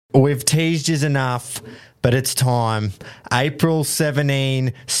We've teased you enough, but it's time. April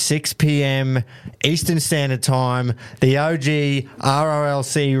 17, 6 p.m. Eastern Standard Time. The OG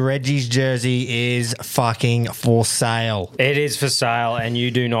RRLC Reggie's jersey is fucking for sale. It is for sale, and you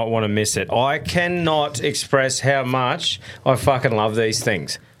do not want to miss it. I cannot express how much I fucking love these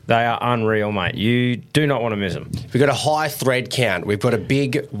things. They are unreal, mate. You do not want to miss them. We've got a high thread count. We've got a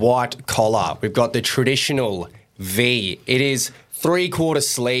big white collar. We've got the traditional V. It is 3/4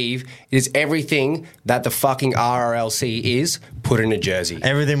 sleeve. It is everything that the fucking RRLC is put in a jersey.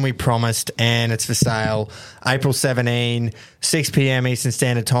 Everything we promised, and it's for sale. April 17, 6 p.m. Eastern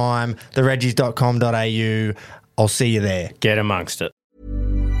Standard Time, thereggies.com.au. I'll see you there. Get amongst it.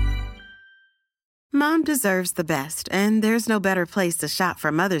 Mom deserves the best, and there's no better place to shop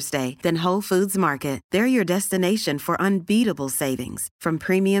for Mother's Day than Whole Foods Market. They're your destination for unbeatable savings, from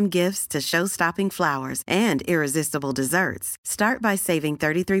premium gifts to show-stopping flowers and irresistible desserts. Start by saving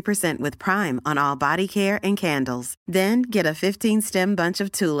 33% with Prime on all body care and candles. Then get a 15-stem bunch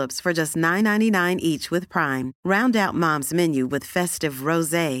of tulips for just $9.99 each with Prime. Round out Mom's menu with festive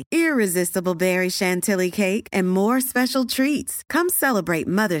rosé, irresistible berry chantilly cake, and more special treats. Come celebrate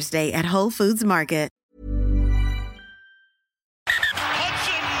Mother's Day at Whole Foods Market.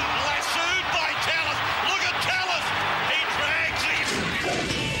 Hudson lassoed by Tallis. Look at Tallis. He drags him.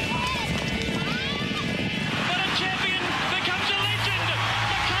 But a champion becomes a legend.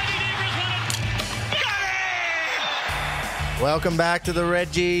 McCarthy Never has won it. Got it! Welcome back to the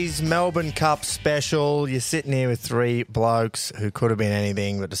Reggie's Melbourne Cup special. You're sitting here with three blokes who could have been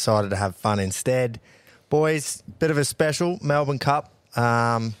anything but decided to have fun instead. Boys, bit of a special Melbourne Cup.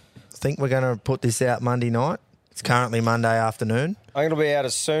 I think we're going to put this out Monday night. It's currently Monday afternoon. I'm going to be out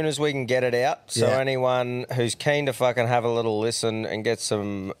as soon as we can get it out. So anyone who's keen to fucking have a little listen and get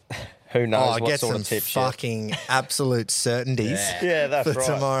some, who knows what sort of tips. Fucking absolute certainties. Yeah, that's for right.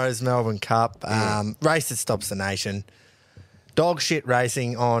 tomorrow's Melbourne Cup. Race that stops the nation. Dog shit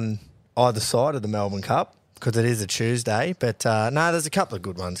racing on either side of the Melbourne Cup because it is a Tuesday. But no, there's a couple of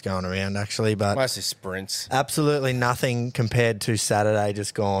good ones going around actually. But Mostly sprints. absolutely nothing compared to Saturday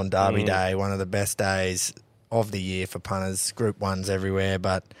just gone, Derby Day, one of the best days of the year for punters, Group 1s everywhere.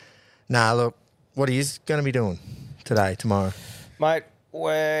 But, look, what are you going to be doing today, tomorrow? Mate,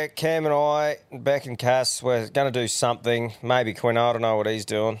 we're Cam and I, Beck and Cass, we're going to do something. Maybe Quinn, I don't know what he's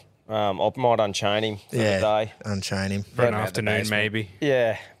doing. I might unchain him for the day. Unchain him. For an afternoon, maybe.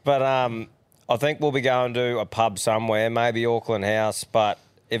 Yeah, but I think we'll be going to a pub somewhere, maybe Auckland House, but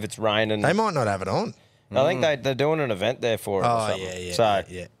if it's raining... They might not have it on. I think they're doing an event there for it or something.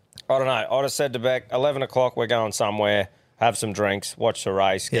 Yeah. I don't know. I'd have said to Beck, 11 o'clock, we're going somewhere, have some drinks, watch the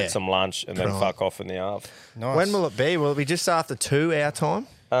race, get some lunch, and then fuck off in the arve. Nice. When will it be? Will it be just after 2 our time?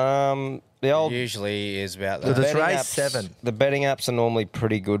 The old Usually is about Because that. it's betting race apps- 7. The betting apps are normally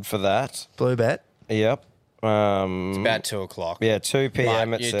pretty good for that. Blue bet. Yep. It's about 2 o'clock. Yeah, 2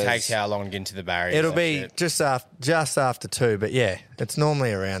 p.m. But it it says. takes how long to get into the barriers. It'll that be shit. just after 2, but yeah, it's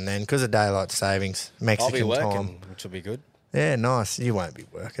normally around then because of daylight savings, I'll Mexican be working, time. which will be good. Yeah, nice. You won't be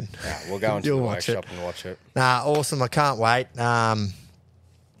working. We'll go into You'll the watch it. workshop and watch it. Awesome. I can't wait.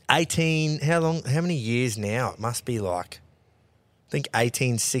 18, how many years now? It must be like, I think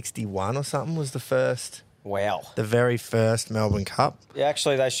 1861 or something was Wow. the very first Melbourne Cup. Yeah,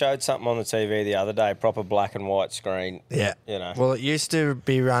 actually, they showed something on the TV the other day, proper black and white screen. Yeah. You know. Well, it used to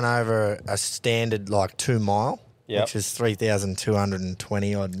be run over a standard like 2 mile, which is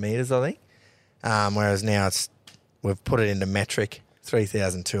 3,220 odd metres, I think. Whereas now we've put it into metric,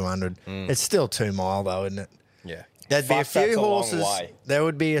 3,200. It's still 2 mile though, isn't it? Yeah. There'd be a Fuck, that's few a long horses. way. There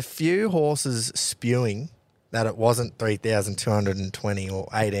would be a few horses spewing that it wasn't 3,220 or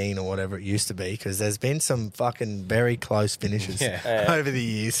 18 or whatever it used to be, because there's been some fucking very close finishes over the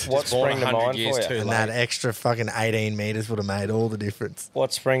years. What springs to 100 mind years for too you? And that extra fucking 18 metres would have made all the difference.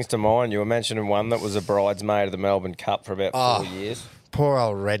 What springs to mind? You were mentioning one that was a bridesmaid of the Melbourne Cup for about 4 years. Poor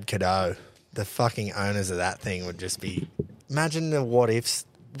old Red Cadeau. The fucking owners of that thing would just be... Imagine the what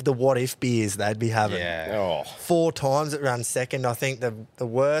if beers they'd be having. Yeah. 4 times it ran second. I think the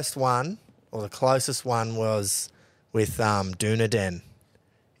worst one, or the closest one, was with Dunedin in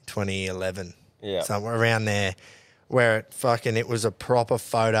 2011. Yeah. Somewhere around there, where it was a proper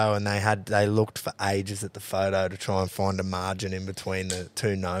photo, and they looked for ages at the photo to try and find a margin in between the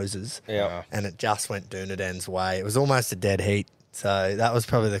two noses. Yeah. And it just went Dunedin's way. It was almost a dead heat. So that was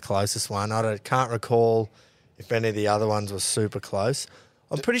probably the closest one. I can't recall if any of the other ones were super close.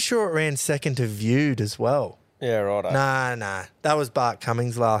 I'm pretty sure it ran second to Viewed as well. Yeah, right. Nah. That was Bart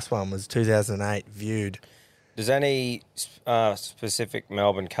Cummings' last one, was 2008, Viewed. Does any specific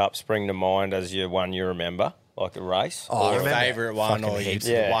Melbourne Cup spring to mind as one you remember? Like a race? Oh, I Your remember favourite one, fucking or heaps.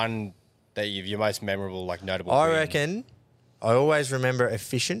 the Yeah. one that your most memorable, like notable. I win? reckon I always remember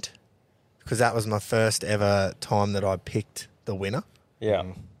Efficient because that was my first ever time that I picked the winner. Yeah.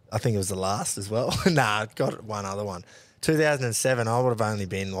 I think it was the last as well. Nah, got one other one. 2007, I would have only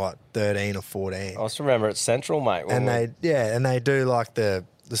been like 13 or 14. I just remember at Central, mate. when And we- they do like the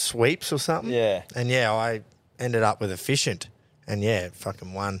sweeps or something. Yeah. And yeah, I ended up with Efficient. And yeah,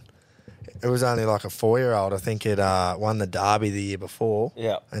 fucking won. It was only like a 4-year-old. I think it won the Derby the year before.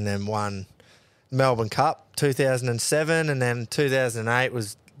 Yeah. And then won Melbourne Cup 2007. And then 2008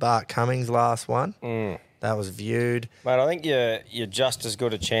 was Bart Cummings' last one. That was viewed. Mate, I think you're just as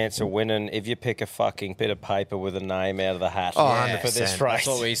good a chance of winning if you pick a fucking bit of paper with a name out of the hat Oh, for this 100%. race. That's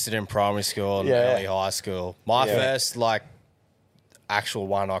what we used to do in primary school and Yeah. early high school. My Yeah. first like actual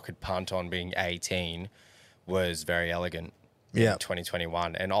one I could punt on being 18 was Very Elegant Yeah. in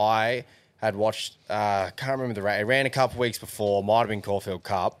 2021. And I had watched, can't remember the race. It ran a couple weeks before, might have been Caulfield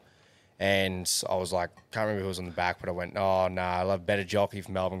Cup. And I was like, can't remember who was on the back, but I went, oh, no, I love better jockey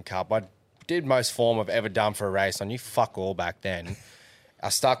for Melbourne Cup. I did most form I've ever done for a race. I knew fuck all back then. I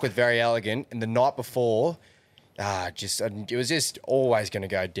stuck with Very Elegant. And the night before, it was just always going to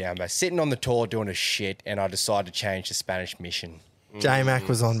go down. But sitting on the tour doing a shit, and I decided to change to Spanish Mission. J-Mac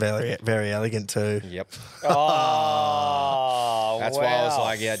was on very elegant too. Yep. Oh, That's why I was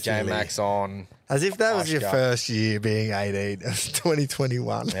like, yeah, J-Max on. As if that was your Oscar. first year being 18. It was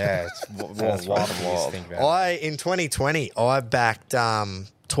 2021. Yeah, it's That's wild fucking to wild. think about. In 2020, I backed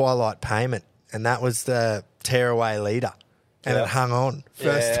Twilight Payment, and that was the tearaway leader. And Yeah. it hung on.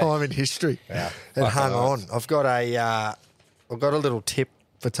 First Yeah. time in history. Yeah. It hung Fucking on. I've got a little tip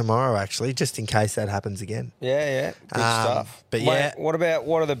for tomorrow, actually, just in case that happens again. Yeah. Good stuff. but Mate, yeah.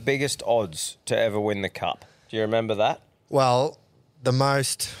 what are the biggest odds to ever win the cup? Do you remember that? Well,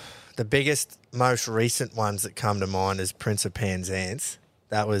 the biggest, most recent ones that come to mind is Prince of Penzance.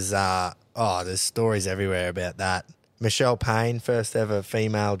 That was, there's stories everywhere about that. Michelle Payne, first ever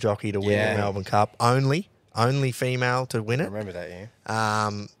female jockey to win Yeah. the Melbourne Cup. Only female to win I it. remember that,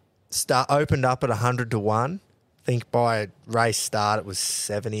 yeah. Opened up at 100 to 1. I think by race start it was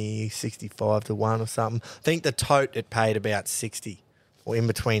 70, 65 to 1 or something. I think the tote it paid about 60 or in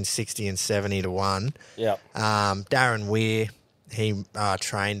between 60 and 70 to 1. Yeah. Darren Weir, he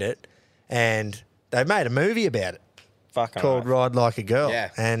trained it, and they made a movie about it Fucking called right. Ride Like a Girl.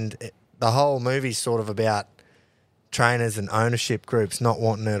 Yeah. And the whole movie's sort of about trainers and ownership groups not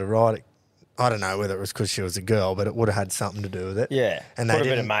wanting her to ride it. I don't know whether it was because she was a girl, but it would have had something to do with it. Yeah. And Put they a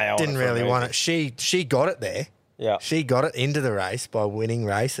bit of didn't, mayo on didn't it for a really want movie. it. She got it there. Yeah. She got it into the race by winning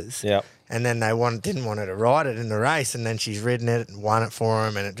races. Yeah. And then they didn't want her to ride it in the race, and then she's ridden it and won it for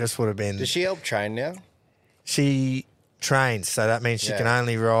him, and it just would have been... Does she help train now? She trains, so that means she Yeah. can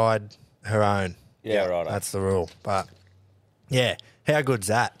only ride her own. Yeah, right. That's the rule. But, yeah, how good's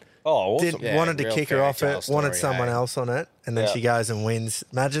that? Oh, awesome. Yeah, wanted to real kick her fairy off tale it, wanted story, someone eh? else on it, and then Yeah. she goes and wins.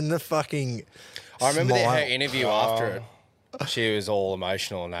 Imagine the fucking I remember smile. her interview after it. She was all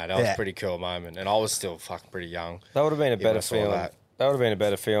emotional and that. That was Yeah. a pretty cool moment. And I was still fucking pretty young. That would have been a Yeah, better I saw feeling. that. That would have been a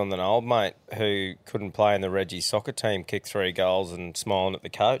better feeling than old mate who couldn't play in the Reggie soccer team, kick 3 goals and smiling at the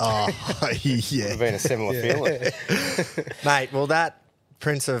coach. Oh, Would yeah. have been a similar feeling. Mate, well, that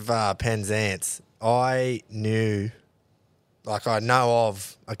Prince of Penzance, I knew, like, I know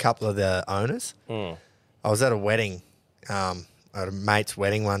of a couple of the owners. I was at a wedding, at a mate's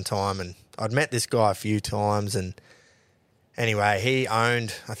wedding one time, and I'd met this guy a few times, and anyway, he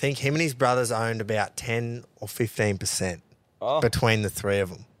owned, I think him and his brothers owned about 10 or 15% between the three of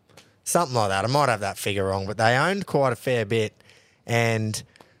them. Something like that. I might have that figure wrong, but they owned quite a fair bit, and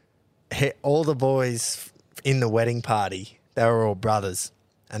all the boys in the wedding party, they were all brothers,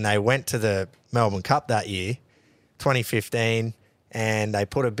 and they went to the Melbourne Cup that year, 2015, and they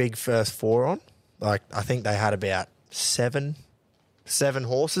put a big first 4 on. Like, I think they had about seven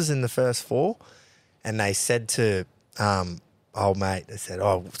horses in the first 4, and they said to old mate, they said,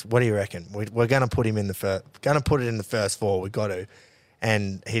 "Oh, what do you reckon? We're going to put him in the first. Going to put it in the first 4. We got to."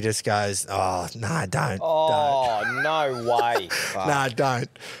 And he just goes, "Oh no, don't. Oh, no way. No, don't.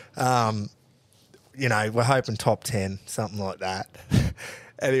 We're hoping top 10, something like that."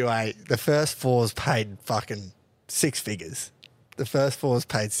 Anyway, the first 4's paid fucking 6 figures. The first 4's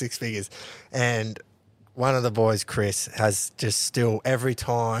paid 6 figures. And one of the boys, Chris, has just still every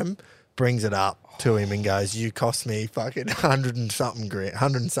time brings it up to him and goes, "You cost me fucking $100 and something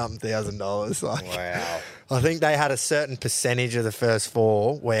 $100,000. Like, Wow. I think they had a certain percentage of the first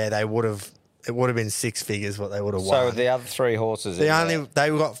 4 where it would have been 6 figures what they would have So won. the other 3 horses. They in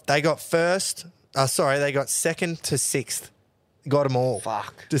there. they got first. They got second to 6th. Got them all.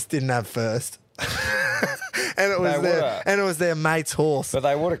 Fuck. Just didn't have first. and it was their mate's horse. But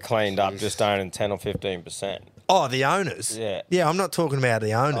they would have cleaned up just owning 10 or 15%. Oh, the owners. Yeah. Yeah, I'm not talking about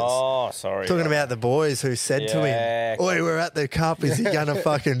the owners. Oh, sorry. Talking about the boys who said to him, "Oi, we're at the cup. Is he gonna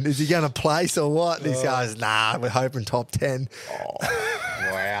is he gonna place or what?" And he goes, "Nah, we're hoping top 10." Oh,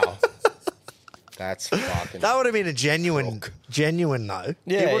 wow. That's fucking. That would have been a genuine though.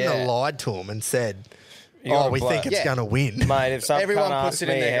 Yeah, he wouldn't yeah. have lied to him and said, You "Oh, gotta we blow- think it's Yeah. going to win." Mate, if some Everyone cunt puts asked it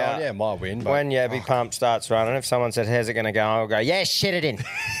in me there how- going, yeah, might win. But When Yabby Pump starts running, if someone said, "How's it going to go?" I'll go, "Yeah, shit it in."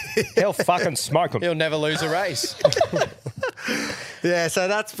 He'll fucking smoke him. he'll never lose a race. Yeah, so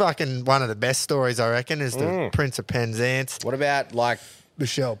that's fucking one of the best stories, I reckon, is the Prince of Penzance, What about like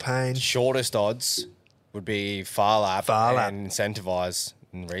Michelle Payne. shortest odds would be Farlap Farlap. and incentivise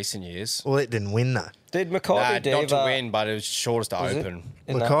in recent years. Well, it didn't win though. Did Nah, Mackay not to win, but it was shortest to open.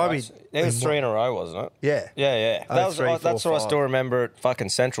 Mackay It was in 3 in a row, wasn't it? Yeah. Yeah. Oh, That was, 3, 4, that's what I 5. still remember at fucking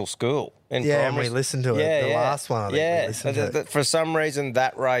Central School. In Yeah, and primary. we listened to it. The last one, I think we Yeah. listened to it. For some reason,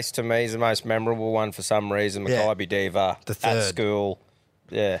 that race to me is the most memorable one. For some reason, Yeah. Mackay Diva The at third. school.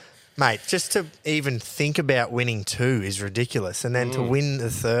 Yeah. Mate, just to even think about winning 2 is ridiculous. And then to win the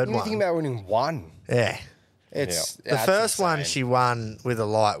third What do you think one. about winning one? Yeah. It's The first one she won with a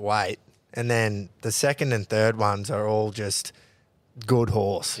lightweight. And then the second and third ones are all just good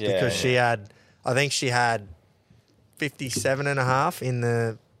horse. Yeah, because she had, I think she had 57.5 in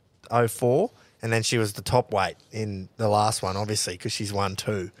the 04. And then she was the top weight in the last one, obviously, because she's won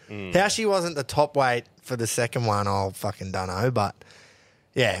 2. How she wasn't the top weight for the second one, I'll fucking don't know. But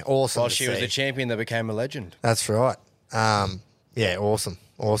yeah, awesome. Well, to she was see. the champion that became a legend. That's right. Yeah, awesome.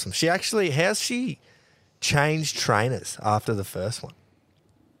 She actually, how's she changed trainers after the first one?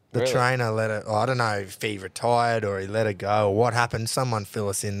 The Really? trainer let her, I don't know if he retired or he let her go or what happened. Someone fill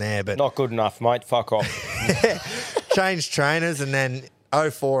us in there. But Not good enough, mate. Fuck off. changed trainers, and then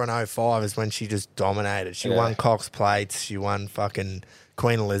 04 and 05 is when she just dominated. She Yeah. won Cox Plates. She won fucking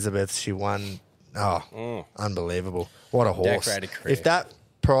Queen Elizabeth. She won, unbelievable. What a horse. Decorated career. If that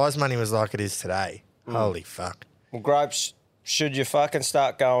prize money was like it is today, holy fuck. Well, Gropes, should you fucking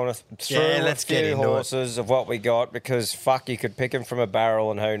start going through let's a get few into it. horses of what we got? Because fuck, you could pick them from a barrel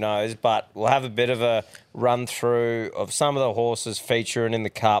and who knows. But we'll have a bit of a run through of some of the horses featuring in the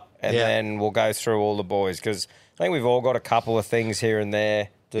cup, and Yeah. then we'll go through all the boys because I think we've all got a couple of things here and there.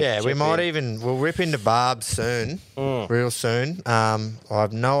 to Yeah, we chip might in. we'll rip into Barb's soon, real soon. I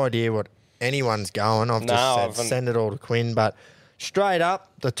have no idea what anyone's going. I've No, I just haven't. said send it all to Quinn, but straight up,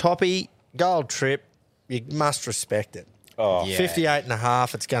 the toppy, Gold Trip, you must respect it. Oh, Yeah.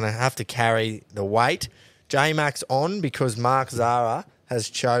 58.5, it's going to have to carry the weight. J-Max on because Mark Zara has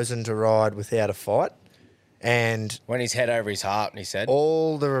chosen to ride without a fight. And When he's head over his heart, and he said,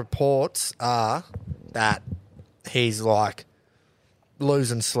 all the reports are that he's like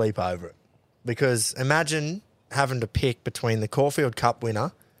losing sleep over it. Because imagine having to pick between the Caulfield Cup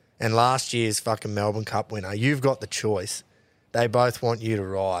winner and last year's fucking Melbourne Cup winner. You've got the choice. They both want you to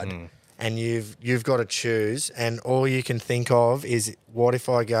ride. And you've got to choose, and all you can think of is, what if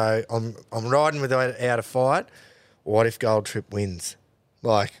I go? I'm riding without a fight. What if Gold Trip wins?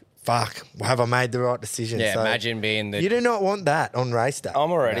 Like, fuck, have I made the right decision? yeah, So imagine being the. you do not want that on race day.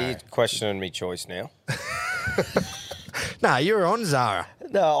 I'm already questioning me choice now. No, you're on Zara.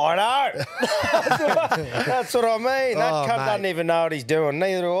 No, I know. That's what I mean. That Oh, cunt mate. doesn't even know what he's doing.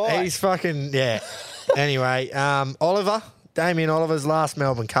 Neither do I. He's fucking yeah. Anyway, Oliver, Damien Oliver's last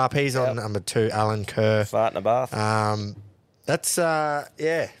Melbourne Cup. He's on number 2, Alan Kerr. Fart in a bath. That's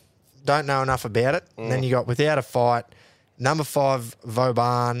yeah. Don't know enough about it. And then you got Without a Fight, number 5,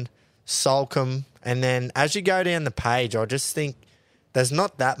 Vauban, Solcombe, and then as you go down the page, I just think there's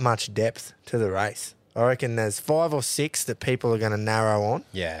not that much depth to the race. I reckon there's 5 or 6 that people are going to narrow on.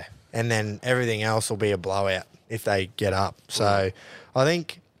 Yeah. And then everything else will be a blowout if they get up. So I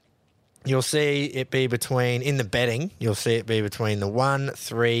think you'll see it be between, in the betting, you'll see it be between the 1,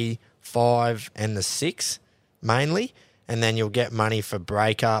 3, 5 and the 6 mainly. And then you'll get money for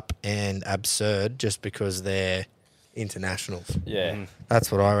Breakup and Absurd just because they're internationals. Yeah. That's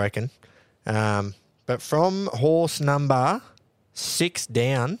what I reckon. But from horse number 6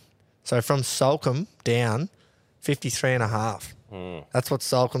 down, so from Solcombe down, 53.5. That's what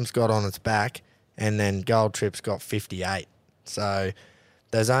Solcombe's got on its back. And then Gold Trip's got 58. So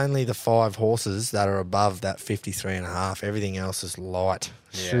there's only the 5 horses that are above that 53.5. Everything else is light,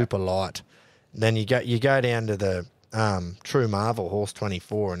 super light. Then you go down to the True Marvel, horse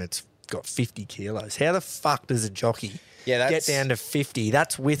 24, and it's got 50 kilos. How the fuck does a jockey get down to 50?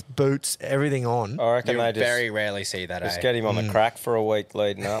 That's with boots, everything on. I reckon You they just, very rarely see that, just eh? get him on the crack for a week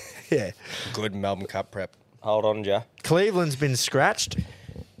leading up. Yeah. Good Melbourne Cup prep. Hold on, Joe. Cleveland's been scratched.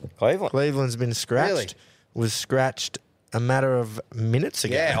 Cleveland. Cleveland's been scratched. Really? was scratched a matter of minutes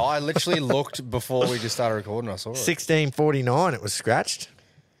ago. Yeah, I literally looked before we just started recording. I saw it. 16:49 it was scratched.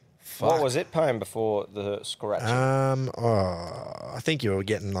 What was it paying before the scratching? I think you were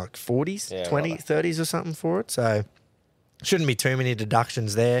getting like 40s, Yeah, 20, right. 30s or something for it. So shouldn't be too many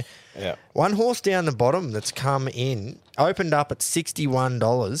deductions there. Yeah. One horse down the bottom that's come in, opened up at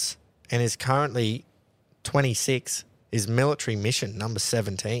 $61 and is currently 26, is Military Mission, number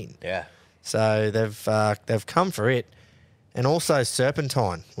 17. Yeah. So they've come for it. And also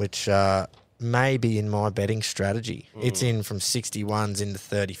Serpentine, which may be in my betting strategy. It's in from 61s into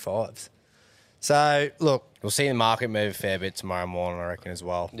 35s. So, look. We'll see the market move a fair bit tomorrow morning, I reckon, as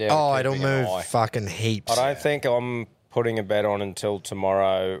well. Yeah, Oh, we're it'll keeping an move eye. fucking heaps. I don't think I'm putting a bet on until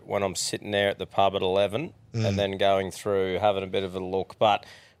tomorrow when I'm sitting there at the pub at 11 and then going through, having a bit of a look. But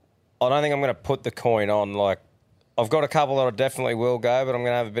I don't think I'm going to put the coin on. Like, I've got a couple that I definitely will go, but I'm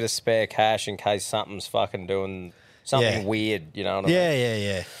going to have a bit of spare cash in case something's fucking doing something Yeah. weird, you know what I mean?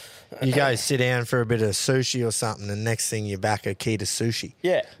 Yeah. You go sit down for a bit of sushi or something, and next thing you're back at Kita Sushi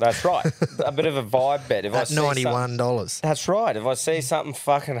Yeah, that's right. A bit of a vibe bet. If I at see something- $91. That's right. If I see something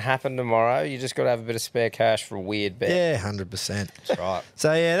fucking happen tomorrow, you just got to have a bit of spare cash for a weird bet. Yeah, 100%. That's right.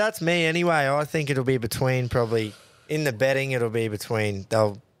 So, yeah, that's me anyway. I think it'll be between probably, in the betting, it'll be between,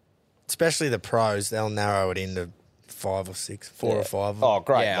 especially the pros, they'll narrow it into 5 or 6, 4 or 5. Oh,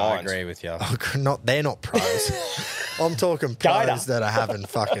 great Yeah, I minds. agree with you. They're not pros. I'm talking pros Gator. that are having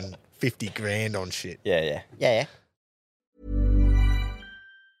fucking 50 grand on shit. Yeah.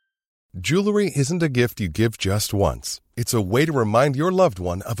 Jewelry isn't a gift you give just once. It's a way to remind your loved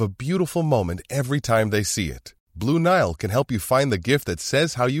one of a beautiful moment every time they see it. Blue Nile can help you find the gift that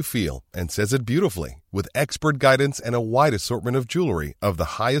says how you feel and says it beautifully, with expert guidance and a wide assortment of jewelry of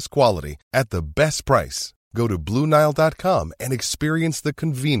the highest quality at the best price. Go to BlueNile.com and experience the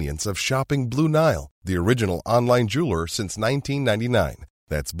convenience of shopping Blue Nile, the original online jeweler since 1999.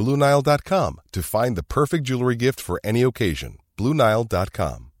 That's BlueNile.com to find the perfect jewelry gift for any occasion.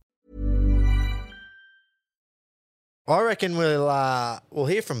 BlueNile.com. I reckon we'll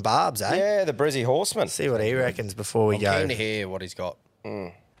hear from Barbs, eh? Yeah, the Brizzy Horseman. See what he reckons before we I'm go. keen to hear what he's got.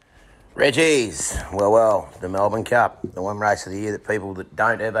 Reggie's, well, the Melbourne Cup, the one race of the year that people that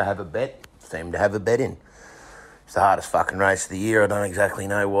don't ever have a bet seem to have a bet in. It's the hardest fucking race of the year. I don't exactly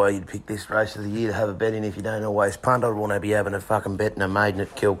know why you'd pick this race of the year to have a bet in if you don't always punt. I'd want to be having a fucking bet in a maiden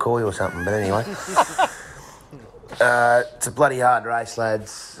at Kilcoy or something, but anyway. It's a bloody hard race,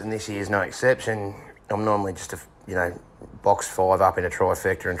 lads, and this year's no exception. I'm normally just box 5 up in a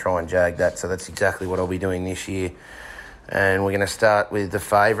trifecta and try and jag that, so that's exactly what I'll be doing this year. And we're going to start with the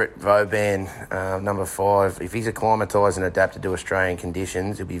favourite, Vauban, number 5. If he's acclimatised and adapted to Australian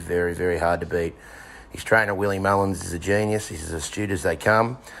conditions, he'll be very, very hard to beat. His trainer, Willie Mullins, is a genius. He's as astute as they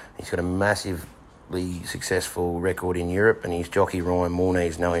come. He's got a massively successful record in Europe, and his jockey, Ryan Moore,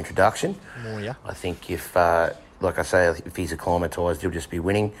 needs no introduction. I think if, like I say, if he's acclimatised, he'll just be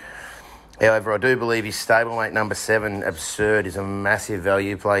winning. However, I do believe his stablemate number 7, Absurd, is a massive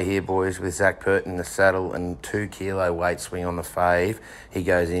value play here, boys, with Zach Pert in the saddle and 2 kilo weight swing on the fave. He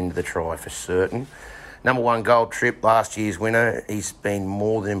goes into the try for certain. Number 1, Gold Trip, last year's winner. He's been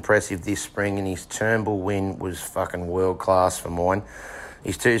more than impressive this spring, and his Turnbull win was fucking world class for mine.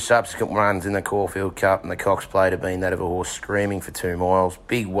 His 2 subsequent runs in the Caulfield Cup and the Cox Plate have been that of a horse screaming for 2 miles.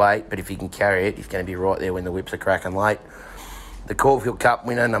 Big weight, but if he can carry it, he's going to be right there when the whips are cracking late. The Caulfield Cup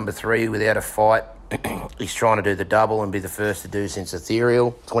winner, number 3, without a fight. He's trying to do the double and be the first to do since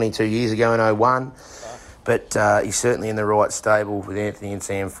Ethereal 22 years ago in 01. But he's certainly in the right stable with Anthony and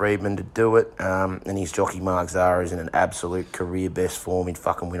Sam Friedman to do it. And his jockey, Mark Zara, is in an absolute career best form. He'd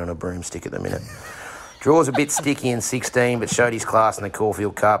fucking win on a broomstick at the minute. Draws a bit sticky in 16, but showed his class in the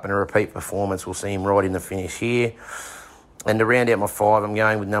Caulfield Cup, and a repeat performance will see him right in the finish here. And to round out my 5, I'm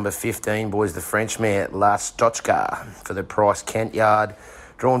going with number 15, boys, the French mare, La Stochka, for the Price Kent yard.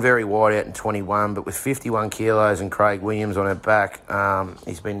 Drawn very wide out in 21, but with 51 kilos and Craig Williams on her back,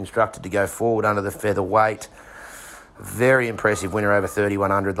 he's been instructed to go forward under the featherweight. Very impressive winner over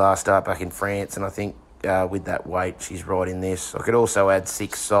 3,100 last start back in France, and I think with that weight, she's right in this. I could also add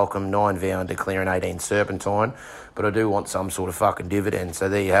 6 Solcombe, 9 Vow, and Declare, and 18 Serpentine, but I do want some sort of fucking dividend. So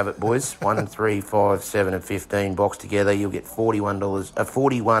there you have it, boys. 1, 3, 5, 7, and 15 box together. You'll get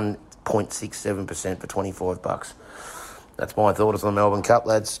 $41.67% for $25. That's my thoughts on the Melbourne Cup,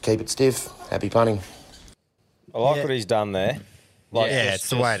 lads. Keep it stiff. Happy punting. I like what he's done there. It's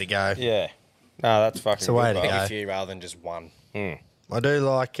the way to go. Yeah. No, that's fucking It's the way good, to mate. go. Pick a few rather than just one. I do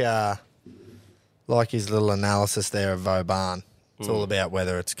like his little analysis there of Vauban. It's all about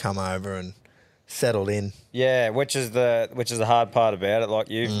whether it's come over and settled in. Yeah, which is the hard part about it. Like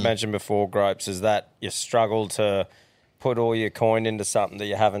you've mentioned before, Gropes, is that you struggle to put all your coin into something that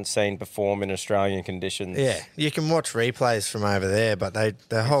you haven't seen perform in Australian conditions. Yeah, you can watch replays from over there, but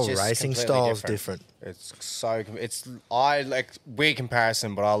the whole just racing completely style is different. I like weird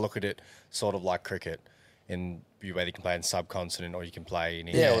comparison, but I look at it sort of like cricket, in you whether you can play in subcontinent or you can play in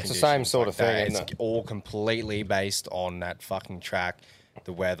Yeah, well, it's the same sort of thing, isn't It's all completely based on that fucking track,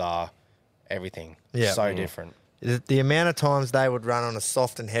 the weather, everything. Yeah. So different. The amount of times they would run on a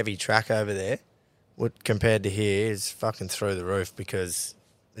soft and heavy track over there, compared to here, is fucking through the roof because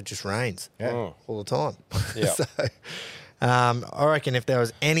it just rains all the time. Yeah. So, I reckon if there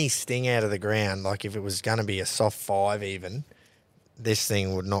was any sting out of the ground, like if it was going to be a soft 5 even, this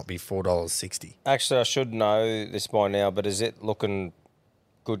thing would not be $4.60. Actually, I should know this by now, but is it looking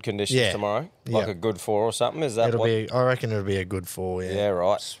good conditions Yeah. tomorrow? Like Yeah. a good 4 or something? Is that I reckon it'll be a good 4, yeah. Yeah,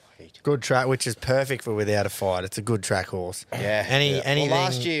 right. Good track, which is perfect for without a fight. It's a good track horse. Yeah. Anything, Well,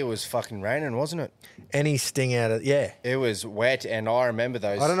 last year it was fucking raining, wasn't it? any sting out of It was wet, and I remember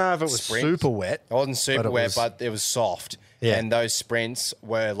those. I don't know if it was sprints. super wet. It wasn't super it wet, was- but it was soft. Yeah. And those sprints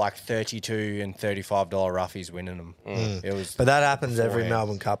were like $32 and $35 roughies winning them. It was. But that happens every beforehand.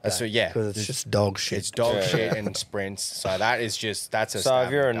 Melbourne Cup day. That's what- yeah. Because it's just dog shit. It's dog shit and sprints. So that's a. So if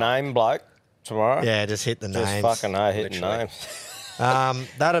stab you're a in the dark. name bloke tomorrow, Yeah, just hit the just names. fucking hitting Literally. names.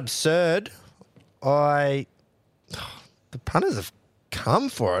 That absurd. The punters have come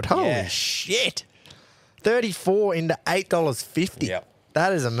for it. Holy Yeah. shit. 34 into $8.50. Yep.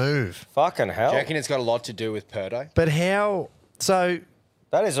 That is a move. Fucking hell. Do you reckon it's got a lot to do with Purdo? But how? So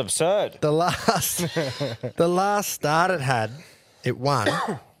That is absurd. the last start it had, it won.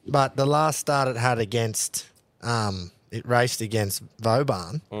 But the last start it had against, it raced against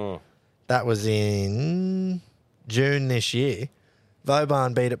Vauban. That was in June this year.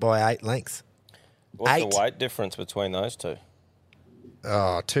 Vauban beat it by 8 lengths. What's 8. the weight difference between those two?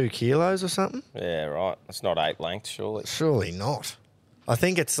 2 kilos or something? Yeah, right. It's not 8 lengths, surely. Surely not. I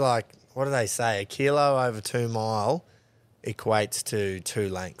think it's like, what do they say? A kilo over 2 mile equates to 2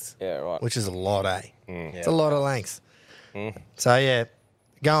 lengths. Yeah, right. Which is a lot, eh? It's a lot of lengths. So, yeah,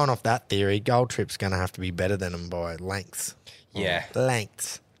 going off that theory, Gold Trip's going to have to be better than them by lengths. Yeah.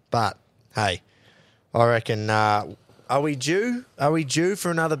 Lengths. But, hey, I reckon, are we due? Are we due for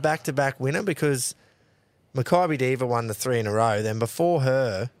another back-to-back winner? Because Maccabi Diva won the 3 in a row. Then before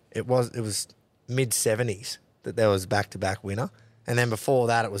her, it was mid-70s that there was back-to-back winner. And then before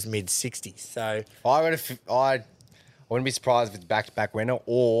that, it was mid-60s. So, I wouldn't be surprised if it's back-to-back winner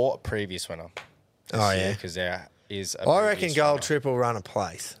or previous winner. yeah. Because there is a I reckon previous Gold winner. Trip will run a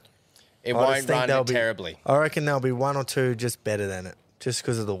place. It I just won't think run there'll be- terribly. I reckon there'll be 1 or 2 just better than it, just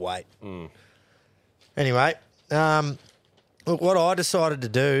because of the weight. Anyway, look, what I decided to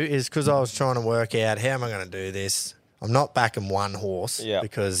do is because I was trying to work out how am I going to do this. I'm not backing one horse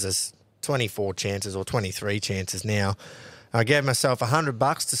because there's 24 chances or 23 chances now. I gave myself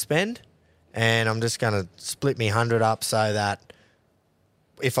 $100 to spend, and I'm just going to split me 100 up so that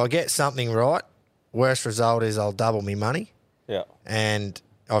if I get something right, worst result is I'll double me money. Yeah. And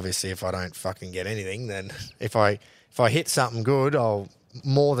obviously, if I don't fucking get anything, then if I hit something good, I'll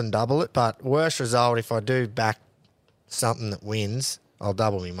more than double it. But worst result, if I do back something that wins, I'll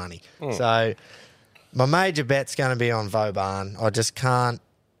double my money. So my major bet's going to be on Vauban. I just can't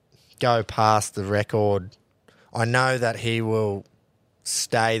go past the record. I know that he will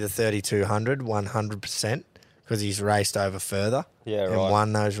stay the 3,200 100% because he's raced over further and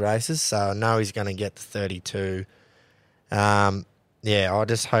won those races. So I know he's going to get the 32. I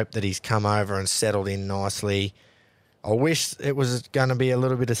just hope that he's come over and settled in nicely. I wish it was going to be a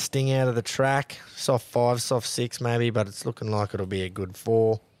little bit of sting out of the track. Soft 5, soft 6 maybe, but it's looking like it'll be a good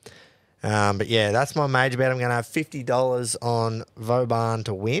 4. But yeah, that's my major bet. I'm going to have $50 on Vauban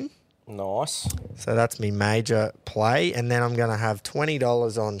to win. Nice. So that's my major play. And then I'm going to have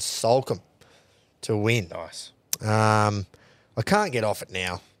 $20 on Solcombe to win. Nice. I can't get off it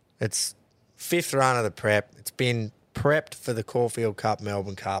now. It's 5th run of the prep. It's been prepped for the Caulfield Cup,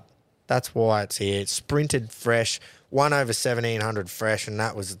 Melbourne Cup. That's why it's here. It's sprinted fresh, 1 over 1,700 fresh, and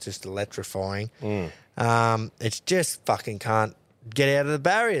that was just electrifying. It's just fucking can't get out of the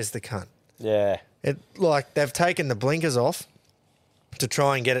barriers, the cunt. Yeah. They've taken the blinkers off to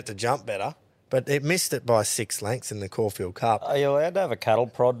try and get it to jump better, but it missed it by 6 lengths in the Caulfield Cup. Are you allowed to have a cattle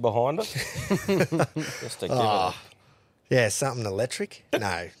prod behind it? Just to give it. Yeah, something electric?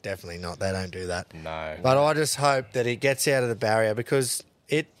 No, definitely not. They don't do that. No. But I just hope that it gets out of the barrier because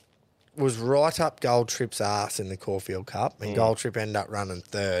it was right up Gold Trip's arse in the Caulfield Cup, and Gold Trip ended up running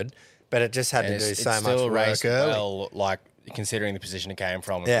 3rd, but it just had to do so much work early. Well, like considering the position it came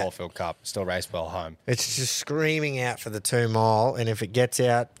from in Yeah. Caulfield Cup. Still raced well home. It's just screaming out for the 2 mile, and if it gets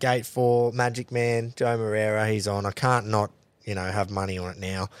out, Gate 4, Magic Man, Joe Moreira, he's on. I can't not, have money on it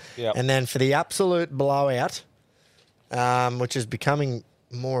now. Yep. And then for the absolute blowout, which is becoming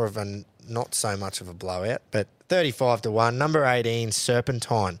more of a not so much of a blowout, but 35-1, number 18,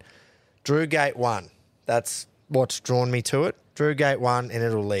 Serpentine. Drew Gate 1. That's what's drawn me to it. Drew Gate 1, and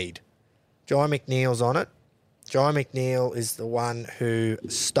it'll lead. Jai McNeil's on it. Jai McNeil is the one who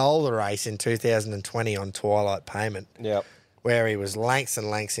stole the race in 2020 on Twilight Payment. Yep. Where he was lengths and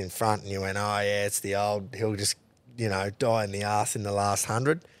lengths in front, and you went, oh, yeah, it's the old, he'll just, die in the arse in the last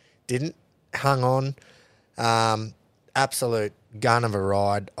 100. Didn't. Hung on. Absolute gun of a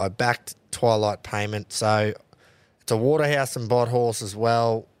ride. I backed Twilight Payment, so it's a Waterhouse and Bot horse as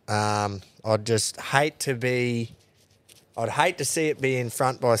well. I'd hate to see it be in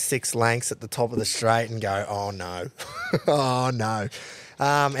front by 6 lengths at the top of the straight and go, oh, no. Oh, no.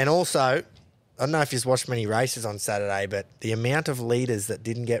 And also, I don't know if you've watched many races on Saturday, but the amount of leaders that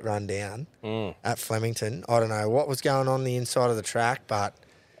didn't get run down at Flemington, I don't know what was going on the inside of the track, but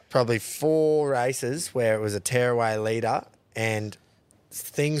probably 4 races where it was a tearaway leader and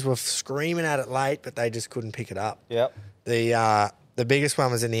things were screaming at it late, but they just couldn't pick it up. Yep. The biggest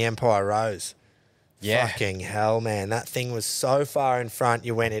one was in the Empire Rose. Yeah. Fucking hell, man. That thing was so far in front,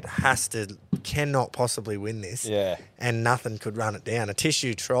 you went, cannot possibly win this. Yeah. And nothing could run it down. A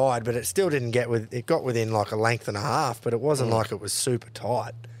Tissue tried, but it still didn't it got within like a length and a half, but it wasn't like it was super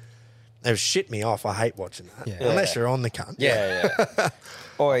tight. It was shit me off. I hate watching that. Yeah. Unless you're on the cunt. Yeah.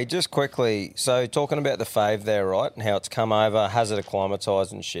 Oi, just quickly, so talking about the fave there, right, and how it's come over, has it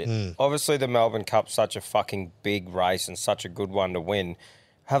acclimatised and shit. Obviously, the Melbourne Cup's such a fucking big race and such a good one to win.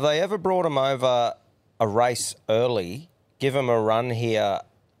 Have they ever brought him over a race early, give him a run here,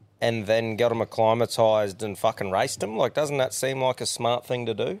 and then got him acclimatised and fucking raced him? Like, doesn't that seem like a smart thing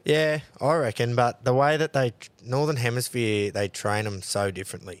to do? Yeah, I reckon. But the way that Northern Hemisphere, they train them so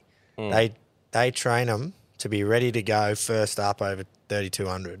differently. They train them to be ready to go first up over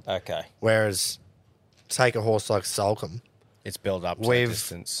 3,200. Okay. Whereas, take a horse like Salcombe. It's built up to that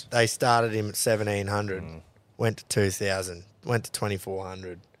distance. They started him at 1,700, went to 2,000, went to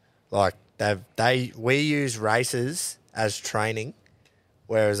 2,400. Like, we use races as training,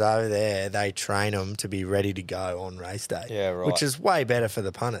 whereas over there, they train them to be ready to go on race day. Yeah, right. Which is way better for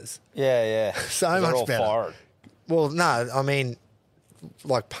the punters. Yeah. So They're much all better. Fired. Well, no, I mean,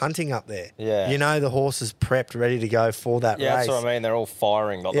 like punting up there. Yeah. The horse is prepped, ready to go for that Yeah, race. that's what I mean. They're all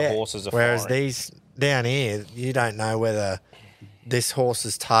firing. Like the horses are Whereas firing. these down here, you don't know whether this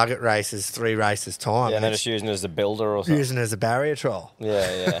horse's target race is 3 races time. Yeah, and they're it's just using it as a builder or something. using it as a barrier trial.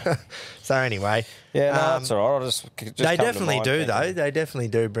 Yeah. So anyway. Yeah, no, that's all right. I'll just They come to definitely mind do, thinking. though. They definitely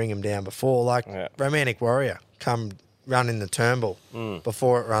do bring him down before. Like Romantic Warrior come run in the Turnbull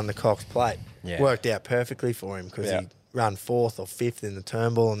before it run the Cox Plate. Yeah. Worked out perfectly for him because he run 4th or 5th in the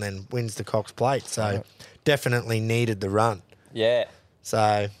Turnbull and then wins the Cox Plate. So definitely needed the run. Yeah.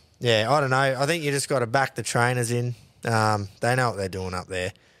 So, yeah, I don't know. I think you just got to back the trainers in. They know what they're doing up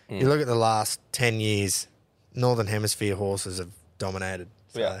there. You look at the last 10 years, Northern Hemisphere horses have dominated.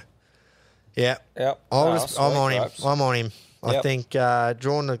 So, Yep. I'm on him. I Yep. think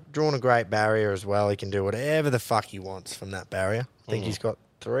drawn a great barrier as well. He can do whatever the fuck he wants from that barrier. I think he's got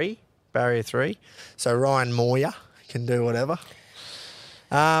 3, barrier 3. So Ryan Moyer can do whatever.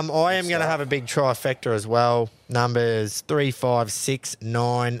 I am going to have a big trifecta as well. Numbers 3, 5, 6,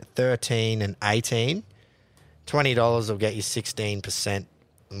 9, 13 and 18. $20 will get you 16%.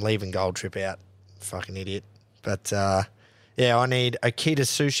 I'm leaving Gold Trip out. Fucking idiot. But, I need Akita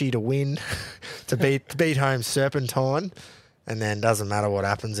Sushi to win to beat home Serpentine. And then doesn't matter what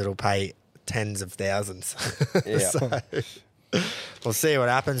happens, it'll pay tens of thousands. Yeah. So we'll see what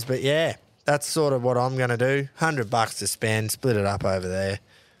happens. But, yeah, that's sort of what I'm going to do. $100 to spend, split it up over there.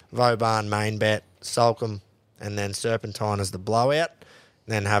 Vauban main bet, Salcombe, and then Serpentine as the blowout.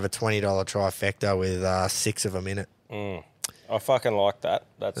 Then have a $20 trifecta with 6 of them in it. I fucking like that.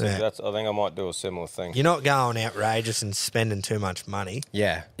 That's Yeah. I think I might do a similar thing. You're not going outrageous and spending too much money.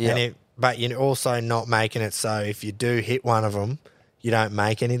 Yeah. But you're also not making it so if you do hit one of them, you don't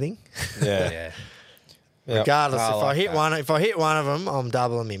make anything. Yeah. Yep. Regardless, I like that. if I hit one of them, I'm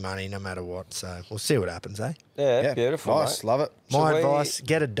doubling my money no matter what. So we'll see what happens, eh? Yeah, beautiful. Nice. Mate. Love it. My Should we- advice: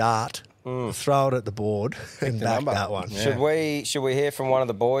 get a dart, throw it at the board, and the back number. that one. Should we hear from one of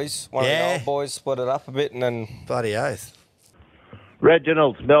the boys? One of Yeah. the old boys, split it up a bit and then Bloody oath.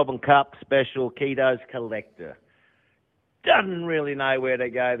 Reginald's Melbourne Cup Special Keto's Collector. Doesn't really know where to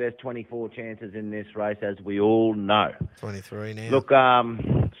go. There's 24 chances in this race, as we all know. 23 now. Look,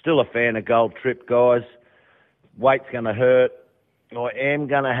 still a fan of Gold Trip, guys. weight's going to hurt. I am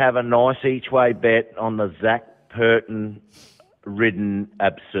going to have a nice each-way bet on the Zach Purton ridden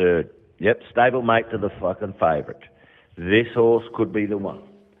Absurd. Yep, stablemate to the fucking favourite. This horse could be the one.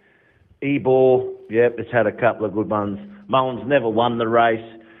 Ebor, yep, it's had a couple of good ones. Mullins never won the race,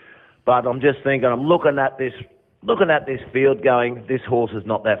 but I'm just thinking, I'm looking at this field going, this horse is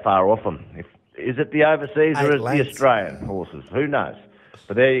not that far off him. Is it the overseas or is it the Australian horses? Who knows?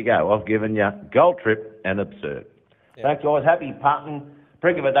 But there you go. I've given you Gold Trip and Absurd. Yeah. Thanks, guys. Happy punting.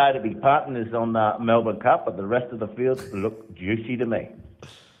 Prick of a day to be punting is on the Melbourne Cup, but the rest of the fields look juicy to me.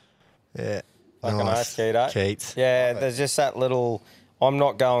 Yeah. Fucking Nice. Keats. Yeah, there's just that little... I'm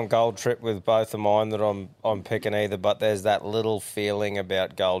not going Gold Trip with both of mine that I'm picking either, but there's that little feeling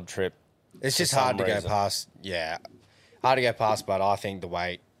about Gold Trip. It's just hard to go past. Yeah, hard to go past, but I think the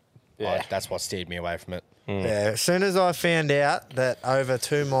weight, that's what steered me away from it. Yeah, as soon as I found out that over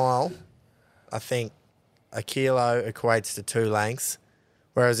 2 mile, I think a kilo equates to 2 lengths,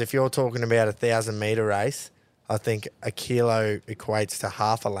 whereas if you're talking about a 1,000-metre race, I think a kilo equates to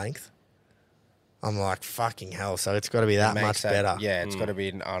half a length. I'm like, fucking hell, so it's got to be that much better. Yeah, it's got to be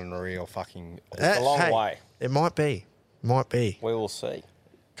an unreal fucking... It's a long way. It might be. We will see.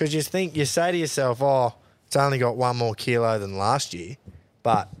 Because you say to yourself, oh, it's only got 1 more kilo than last year,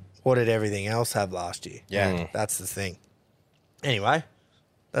 but what did everything else have last year? Yeah. That's the thing. Anyway,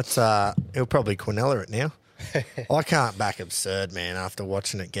 that's he'll probably Quinella it now. I can't back Absurd, man, after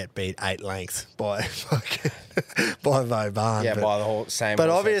watching it get beat 8 lengths by Vauban. Yeah, by the whole same. But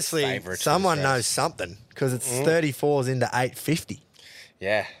obviously, someone knows something because it's 34s into 850.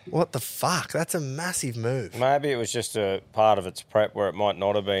 Yeah. What the fuck? That's a massive move. Maybe it was just a part of its prep where it might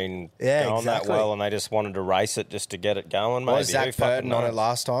not have been going that well, and they just wanted to race it just to get it going. Maybe. Was Zach Purton on it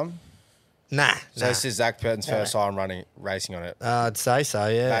last time? Nah. So this is Zach Purton's first time racing on it. I'd say so,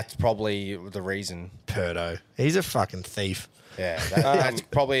 yeah. That's probably the reason. Purdo. He's a fucking thief. Yeah, that's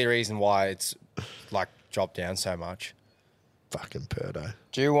probably the reason why it's like dropped down so much. Fucking Purdo.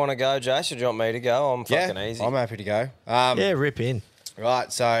 Do you want to go, Jace, or do you want me to go? I'm fucking easy. I'm happy to go. Rip in.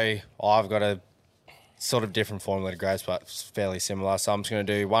 Right, so I've got a sort of different formula to Grace, but it's fairly similar. So I'm just going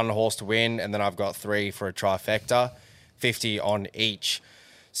to do 1 horse to win, and then I've got 3 for a trifecta, 50 on each.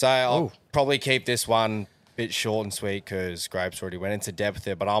 So I'll probably keep this one a bit short and sweet because Grapes already went into depth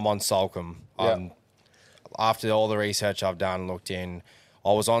there, but I'm on Salcombe. Yep. After all the research I've done and looked in,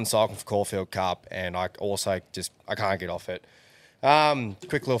 I was on Salcombe for Caulfield Cup, and I also I can't get off it.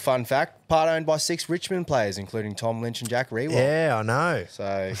 Quick little fun fact, part owned by 6 Richmond players, including Tom Lynch and Jack Rewalt. Yeah, I know. So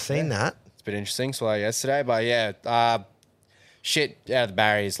I've seen that. It's a bit interesting. So yesterday, but shit out of the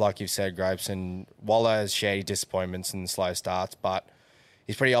barriers, like you've said, Grapes, and Waller has shared disappointments and slow starts, but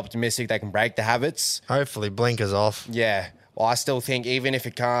he's pretty optimistic they can break the habits. Hopefully blinkers off. Yeah. Well, I still think even if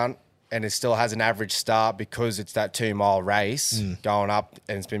it can't and it still has an average start because it's that 2 mile race going up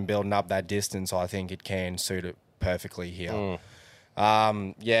and it's been building up that distance, I think it can suit it perfectly here.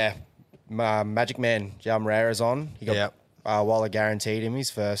 Magic Man, Jal Moreira's on. He got Waller guaranteed him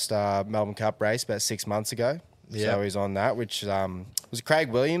his first Melbourne Cup race about 6 months ago. Yep. So he's on that, which was Craig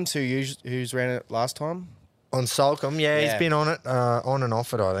Williams who's ran it last time. On Salcombe, he's been on it, on and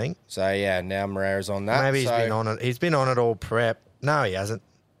off it, I think. So, now Moreira's on that. Maybe he's been on it. He's been on it all prep. No, he hasn't.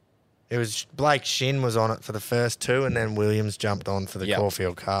 It was Blake Shin was on it for the first 2, and then Williams jumped on for the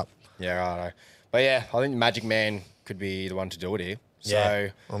Caulfield Cup. Yeah, right. But, I think Magic Man could be the one to do it here. So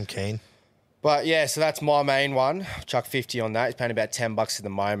I'm keen. But, so that's my main one. Chuck 50 on that. He's paying about $10 at the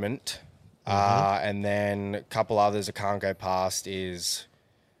moment. And then a couple others I can't go past is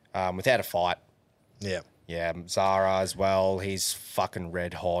Without a Fight. Yeah. Yeah, Zara as well. He's fucking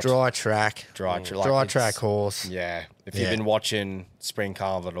red hot. Dry track horse. Yeah. If you've been watching Spring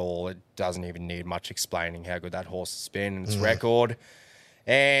Carnival at all, it doesn't even need much explaining how good that horse has been and its record.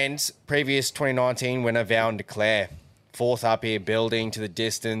 And previous 2019 winner, Vow and Declare. 4th up here, building to the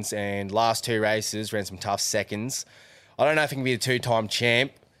distance, and last 2 races ran some tough seconds. I don't know if he can be a 2-time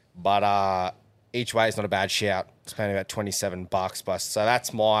champ, but each way is not a bad shout. It's paying about $27. But so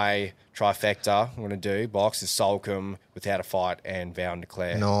that's my trifecta I'm going to do. Box is Salcombe, Without a Fight, and Vow and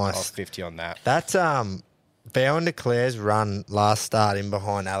Declare. Nice. I'll 50 on that. That's Vow and Declare's run last start in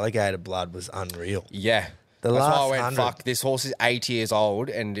behind Alligator Blood was unreal. Yeah. That's why I went, fuck, this horse is 8 years old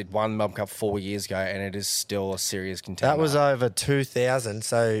and it won the Melbourne Cup 4 years ago and it is still a serious contender. That was over 2,000,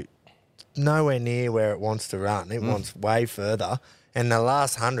 so nowhere near where it wants to run. It wants way further. And the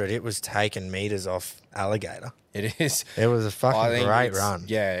last 100, it was taking metres off Alligator. It is. It was a fucking great run.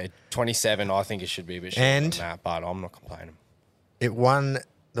 Yeah, 27, I think it should be a bit shorter than that, but I'm not complaining. It won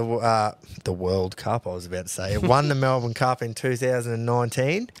the World Cup, I was about to say. It won the Melbourne Cup in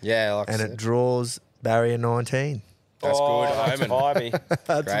 2019. Yeah, and it draws Barrier 19. That's good. That's Omen. vibey.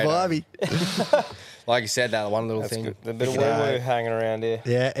 That's Great, vibey. Like you said, that one little thing. A bit of woo-woo hanging around here.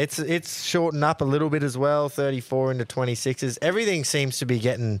 Yeah, it's shortened up a little bit as well, 34 into 26s. Everything seems to be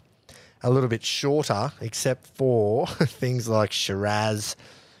getting a little bit shorter, except for things like Shiraz.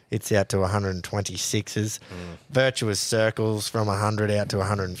 It's out to 126s. Virtuous Circles from 100 out to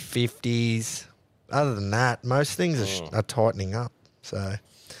 150s. Other than that, most things are tightening up. So,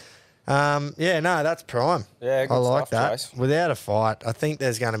 that's prime. Yeah, good I like stuff, that. Jace. Without a fight, I think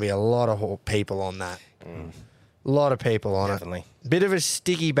there's going to be a lot of people on that. A lot of people on Definitely. it. Bit of a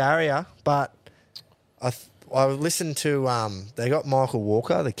sticky barrier, but I listened to, they got Michael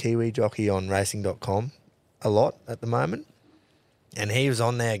Walker, the Kiwi jockey on racing.com a lot at the moment. And he was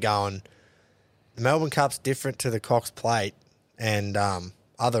on there going, the Melbourne Cup's different to the Cox Plate and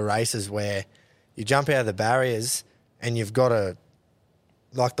other races where you jump out of the barriers and you've got to,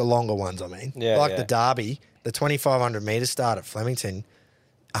 like the longer ones, I mean. The Derby, the 2,500 metre start at Flemington,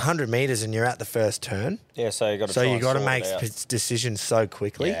 100 metres and you're at the first turn. Yeah, so you got to. So you got to make decisions so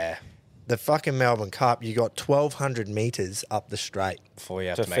quickly. Yeah. The fucking Melbourne Cup, you got 1,200 metres up the straight. Before you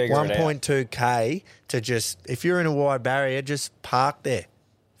have To to make figure it out. 1.2K to just, if you're in a wide barrier, just park there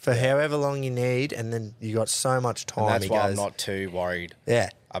for however long you need, and then you got so much time. And that's he why goes, I'm not too worried yeah.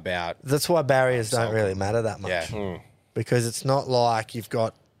 about. That's why barriers don't Sulking. really matter that much. Yeah. Because it's not like you've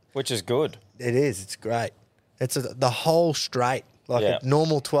got, Which is good. it is, it's great. It's the whole straight, like Yeah. a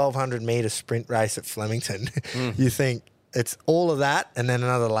normal 1,200 metre sprint race at Flemington. You think it's all of that and then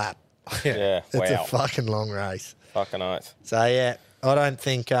another lap. Yeah, It's wow. a fucking long race. Fucking oath. So, yeah, I don't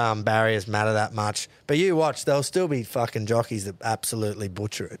think barriers matter that much. But you watch, there'll still be fucking jockeys that absolutely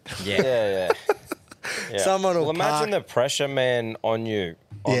butcher it. Yeah. Yeah. Someone will imagine park- the pressure, man, on you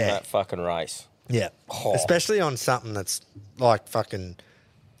on Yeah. that fucking race. Yeah. Oh. Especially on something that's like fucking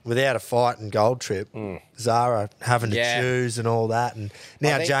without a fight and Gold Trip. Zara having to Yeah. choose and all that. And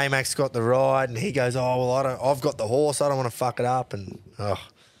now think- J-Mac's got the ride and he goes, oh, well, I've got the horse. I don't want to fuck it up. And,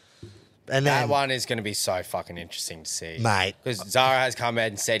 And then, That one is going to be so fucking interesting to see. Mate. Because Zara has come out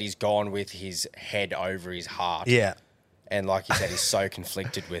and said he's gone with his head over his heart. yeah. And like you said, he's so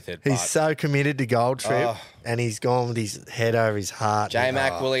conflicted with it. He's but so committed to Gold Trip Oh. and he's gone with his head over his heart.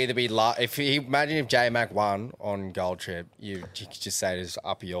 J-Mac Oh. will either be... imagine if J-Mac won on Gold Trip, you could just say it's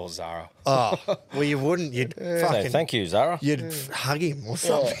up yours, Zara. Oh, well, you wouldn't. You'd Say, fucking... thank you, Zara. You'd hug him or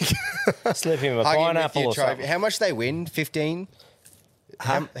something. Slip him a Hug him with pineapple your or trophy. something. How much they win? 15?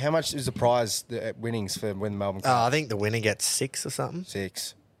 How much is the prize, the winnings for when Melbourne Oh, Cup? I think the winner gets 6 or something.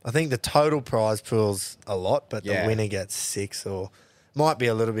 6. I think the total prize pool's a lot, but the Yeah. winner gets 6 or might be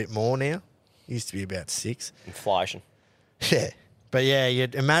a little bit more now. Used to be about 6. Inflation. Yeah. But yeah,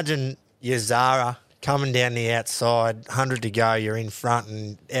 you'd imagine your Zara coming down the outside, 100 to go, you're in front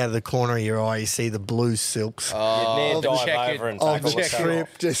and out of the corner of your eye you see the blue silks You'd near dive checkered- over and of tackle the the shot trip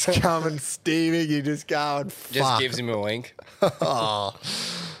off. just coming steaming. You just going, fuck. Just gives him a wink.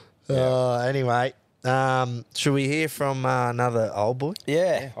 Anyway, should we hear from another old boy,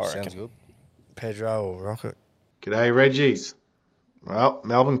 Yeah, I Sounds reckon. good. Pedro or Rocket? G'day, Reggies. Well,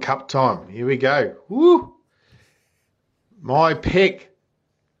 Melbourne Cup time. Here we go. Woo! My pick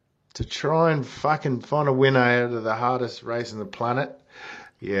to try and fucking find a winner out of the hardest race on the planet.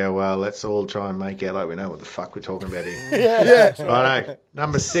 Yeah, well, let's all try and make out like we know what the fuck we're talking about here. Yeah. Righto.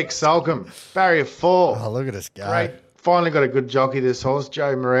 Number 6, Sulcombe. Barrier 4. Oh, look at us go. Great. Finally got a good jockey, this horse.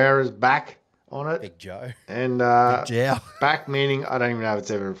 Joe Moreira's back on it. Big Joe. And Jow. back meaning I don't even know if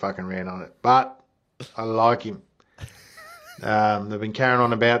it's ever fucking ran on it, but I like him. They've been carrying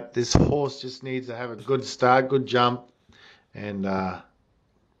on about this horse just needs to have a good start, good jump, and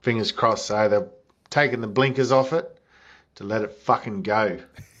fingers crossed. So they're taking the blinkers off it to let it fucking go.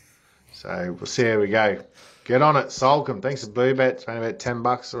 So we'll see how we go. Get on it, Sulcombe. Thanks for Blue Bet. It's been about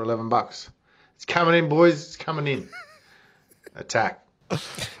 $10 or $11. It's coming in, boys. It's coming in. Attack.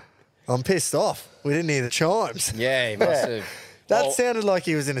 I'm pissed off. We didn't hear the chimes. Yeah, he must have. That sounded like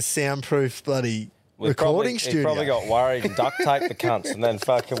he was in a soundproof bloody We recording He studio. probably got worried and duct taped the cunts and then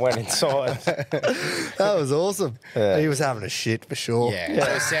fucking went inside. That was awesome. He was having a shit for sure.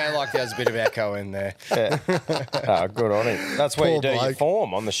 Yeah, it sounded like there was a bit of echo in there. Oh, good on him. That's where Poor you do your bloke.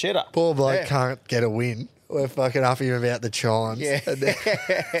 form, on the shitter. Poor bloke Yeah. can't get a win. We're fucking up him about the chimes. Yeah. And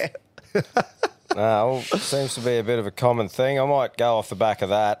then- No, seems to be a bit of a common thing. I might go off the back of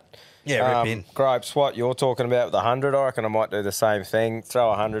that. Yeah, rip in. Grapes, what you're talking about with the 100, I reckon I might do the same thing. Throw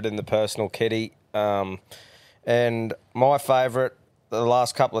 100 in the personal kitty. And my favourite, the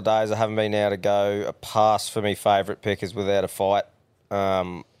last couple of days I haven't been able to go a pass for me favourite pick is Without a Fight.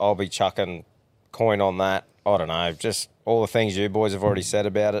 I'll be chucking coin on that. I don't know, just all the things you boys have already said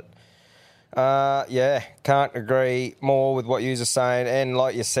about it. Yeah, can't agree more with what you were saying. And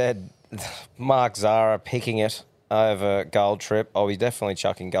like you said, Mark Zara picking it over Gold Trip. I'll be definitely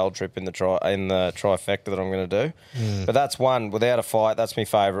chucking Gold Trip in the trifecta that I'm going to do. But that's one without a fight. That's my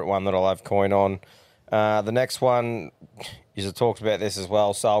favourite one that I'll have coin on. The next one, you talked about this as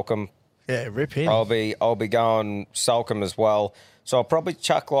well, Salcombe. Yeah, rip in. I'll be going Salcombe as well. So I'll probably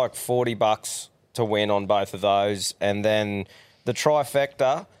chuck like $40 to win on both of those, and then the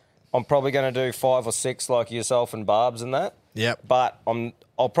trifecta, I'm probably going to do 5 or 6 like yourself and Barbs and that. Yep. But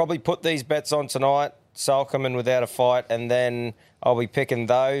I'll probably put these bets on tonight, Salcombe and without a fight, and then I'll be picking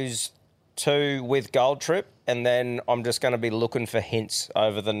those 2 with Gold Trip, and then I'm just going to be looking for hints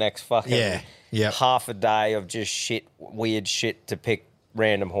over the next fucking half a day of just weird shit to pick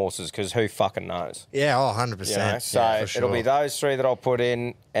random horses, because who fucking knows? Yeah, 100%. You know? So it'll be those 3 that I'll put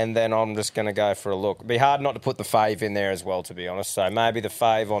in, and then I'm just going to go for a look. It'd be hard not to put the fave in there as well, to be honest. So maybe the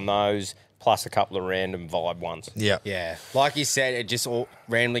fave on those, plus a couple of random vibe ones. Yeah. Yeah. Like you said, it just all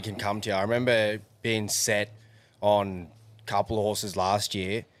randomly can come to you. I remember being set on a couple of horses last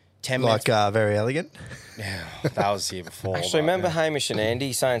year. 10 minutes. Like Very Elegant? Yeah, that was here before. Actually, remember Hamish and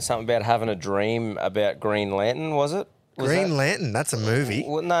Andy saying something about having a dream about Green Lantern, was it? Green Lantern, that's a movie.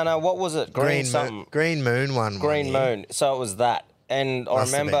 No, what was it? Green Moon one. Green Moon. So it was that. And I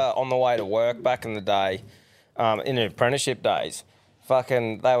remember on the way to work back in the day, in the apprenticeship days,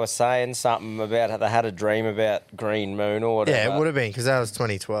 fucking they were saying something about how they had a dream about Green Moon or whatever. Yeah, it would have been, because that was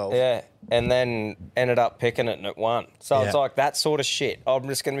 2012. Yeah, and then ended up picking it and it won. So it's like that sort of shit. I'm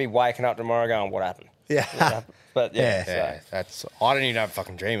just going to be waking up tomorrow going, what happened? Yeah. What happened? But that's. I didn't even have a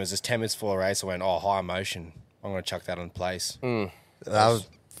fucking dream. It was just 10 minutes before the race. I went, high emotion. I'm going to chuck that in place. That was,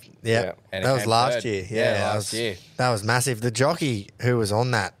 that was last year. Yeah, last year. That was massive. The jockey who was on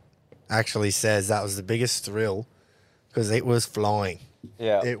that actually says that was the biggest thrill because it was flying.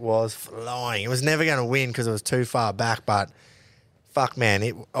 Yeah. It was flying. It was never going to win because it was too far back, but fuck, man,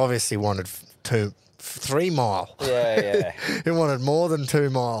 it obviously wanted 3 mile. Yeah. It wanted more than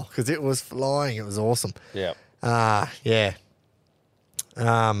 2 mile because it was flying. It was awesome. Yeah. Yeah.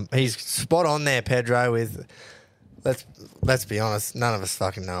 He's spot on there, Pedro, with... Let's be honest, none of us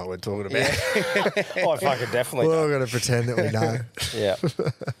fucking know what we're talking about. Yeah. I fucking definitely We're all going to pretend that we know. Yeah.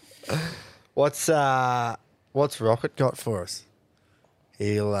 What's Rocket got for us?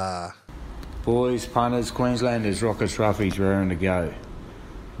 He'll... Boys, punters, Queenslanders, Rockets, Roughies, raring to go.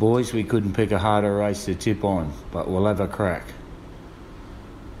 Boys, we couldn't pick a harder race to tip on, but we'll have a crack.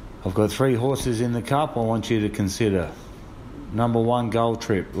 I've got 3 horses in the Cup I want you to consider. Number 1, Gold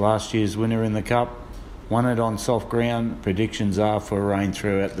Trip, last year's winner in the Cup. Won it on soft ground. Predictions are for rain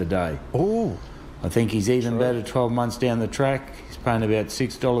throughout the day. Ooh. I think he's even better 12 months down the track. He's paying about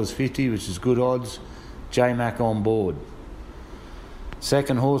 $6.50, which is good odds. J-Mac on board.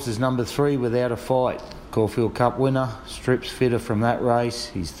 Second horse is number 3, Without a Fight. Caulfield Cup winner. Strips fitter from that race.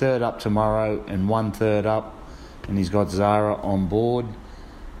 He's 3rd up tomorrow and 1/3 up. And he's got Zara on board.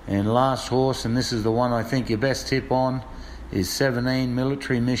 And last horse, and this is the one I think your best tip on, is 17,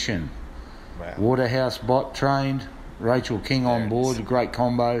 Military Mission. Wow. Waterhouse bot trained, Rachel King on board, great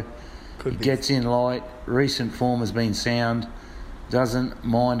combo. He gets in light, recent form has been sound, doesn't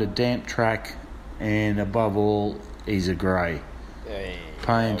mind a damp track, and above all, he's a grey.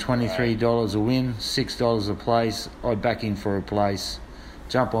 Paying $23 a win, $6 a place. I'd back him for a place.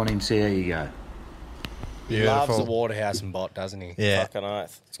 Jump on him, see how you go. He loves the Waterhouse and bot, doesn't he? Yeah. Fucking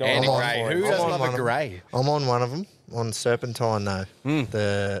oath. And a grey. Who doesn't love a grey? I'm on one of them, on Serpentine though.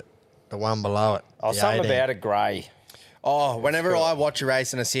 The one below it. Oh, something about a grey. Oh, whenever I watch a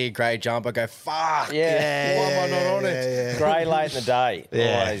race and I see a grey jump, I go, fuck. Yeah. Why am I not on it? Grey late in the day.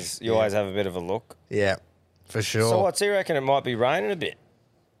 Yeah. You always have a bit of a look. Yeah, for sure. So what's he reckon? It might be raining a bit.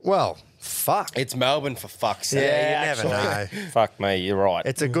 Well, fuck. It's Melbourne, for fuck's sake. Yeah, you never know. Fuck me, you're right.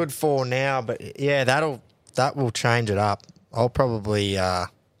 It's a good 4 now, but yeah, that will change it up. I'll probably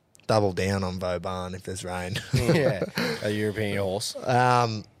double down on Vauban if there's rain. Yeah, a European horse.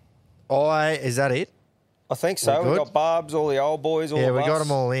 Is that it? I think so. We've got Barbs, all the old boys, all yeah, of we us. got them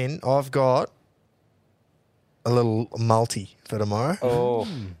all in. I've got a little multi for tomorrow. Oh.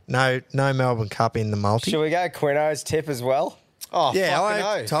 No Melbourne Cup in the multi. Should we go Quino's tip as well? Oh, yeah,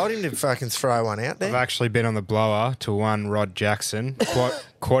 fucking I told him to fucking throw one out there. I've actually been on the blower to one Rod Jackson,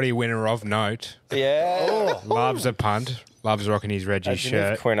 quaddie winner of note. Yeah. Loves a punt. Loves rocking his Reggie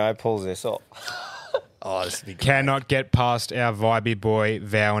shirt. If Quino pulls this off. Oh, this would be good. Cannot get past our vibey boy,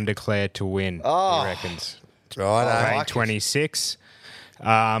 Vow and Declare to win, he reckons. Right, Rain 26.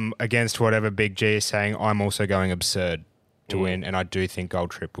 Against whatever Big G is saying, I'm also going absurd to win, and I do think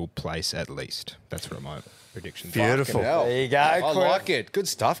Gold Trip will place at least. That's what I'm over. predictions. Beautiful. Hell. There you go, I Quinn. like it. Good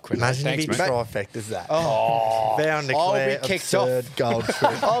stuff, Quinn. Imagine Thanks, if he mate. trifectas that. Oh, Bound to I'll clear be kicked absurd off. gold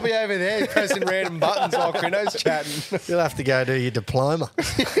trip. I'll be over there pressing random buttons while Quino's chatting. You'll have to go do your diploma.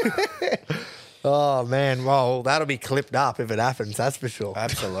 Oh, man. Well, that'll be clipped up if it happens, that's for sure.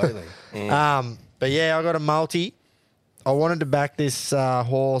 Absolutely. But yeah, I got a multi. I wanted to back this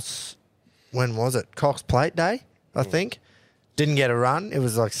horse. When was it? Cox Plate Day, I think. Didn't get a run. It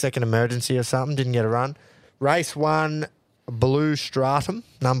was like second emergency or something. Didn't get a run. Race 1, Blue Stratum,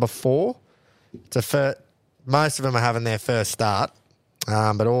 number 4. Most of them are having their first start,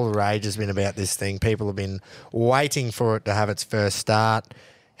 but all the rage has been about this thing. People have been waiting for it to have its first start.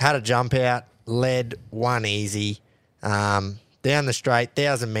 Had a jump out, led, won easy. Down the straight,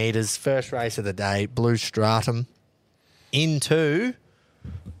 1,000 metres, first race of the day, Blue Stratum. Into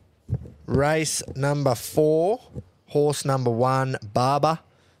race number 4, horse number 1, Barber.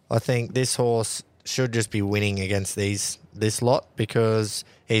 I think this horse should just be winning against this lot because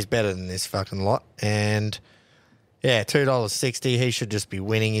he's better than this fucking lot. And yeah, $2.60. He should just be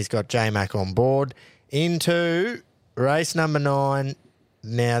winning. He's got J-Mac on board. Into race number 9.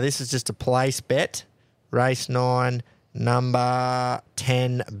 Now, this is just a place bet. Race 9, number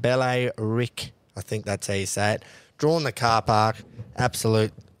 10, Belle Rick. I think that's how you say it. Drawn the car park.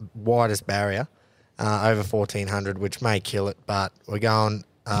 Absolute widest barrier. Over 1,400, which may kill it, but we're going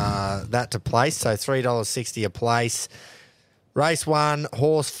that to place. So $3.60 a place. Race 1,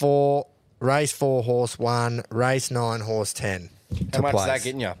 horse 4. Race 4, horse 1. Race 9, horse 10. How much is that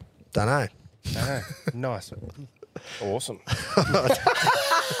getting you? Don't know. Nice. Awesome.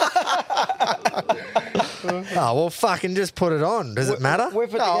 Oh, well, fucking just put it on. Does it matter? Whip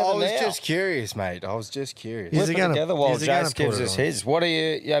it No, together I was now. just curious, mate. I was just curious. Is Whip he it gonna- together while is he gonna Jace put gives it us on? his. What are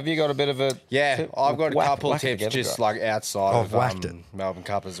you? Have you got a bit of a? Yeah, tip? I've got a Whack- couple whack it tips together, just bro. like outside I've whacked it. Melbourne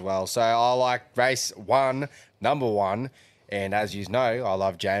Cup as well. So I like race 1, number 1. And as you know, I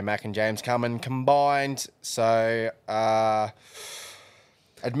love J-Mac and James Cumming combined. So,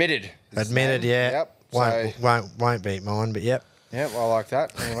 admitted. is his Admitted, name. yeah. Yep. Won't beat mine, but yep. Yep, I like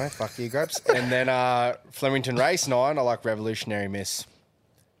that. Anyway, fuck you, Grapes. And then Flemington Race 9, I like Revolutionary Miss.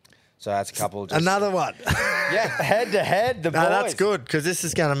 So that's a couple. Just, Another one. Yeah. Head to head, the boys. No, that's good because this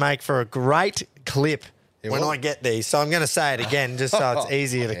is going to make for a great clip when will. I get these. So I'm going to say it again just so it's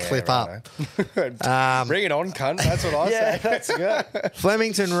easier to Yeah, clip up. Bring it on, cunt. That's what I Yeah, say. that's good.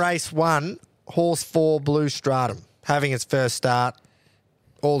 Flemington Race 1, horse 4, Blue Stratum. Having its first start,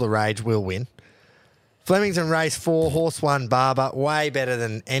 all the rage will win. Flemington Race 4, horse 1, Barber. Way better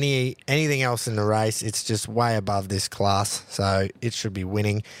than anything else in the race. It's just way above this class, so it should be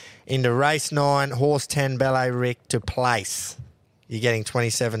winning. Into race 9, horse 10, Belle Rick to place. You're getting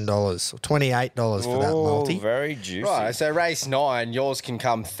 $27 or $28 for that multi. Very juicy. Right, so race 9, yours can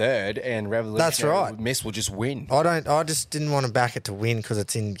come third, and Revolutionary That's right. Miss will just win. I just didn't want to back it to win because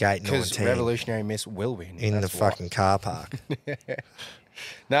it's in gate Because 19 Revolutionary Miss will win. in the That's why. fucking car park.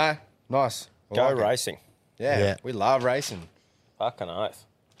 No, nice. I Go like it. racing. Yeah, we love racing. Fucking oath.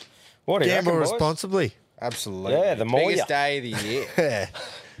 What do you Gamble reckon, boys? responsibly. Absolutely. Yeah, the more biggest ya- day of the year. Yeah.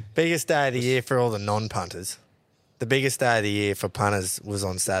 Biggest day of the year for all the non-punters. The biggest day of the year for punters was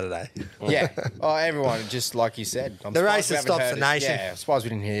on Saturday. Yeah. Oh, everyone, just like you said. I'm The surprised race we that haven't stops heard the it. nation. Yeah, I'm surprised we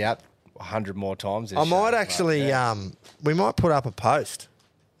didn't hear that 100 more times. This I show, might but actually, yeah. we might put up a post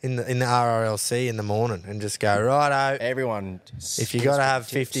in the RRLC in the morning and just go, righto, Everyone. if you got to have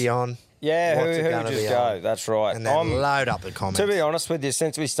 50 on, Yeah, what's it who gonna just be go? on? That's right. And then load up the comments. To be honest with you,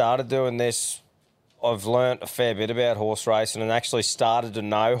 since we started doing this, I've learnt a fair bit about horse racing and actually started to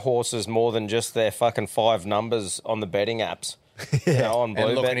know horses more than just their fucking 5 numbers on the betting apps. You know, on And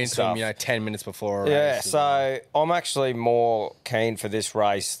Bluebet looking and into stuff. them, 10 minutes before a Yeah, race. so I'm actually more keen for this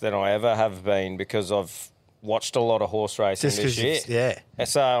race than I ever have been because I've watched a lot of horse racing Just this 'cause year. it's- yeah. And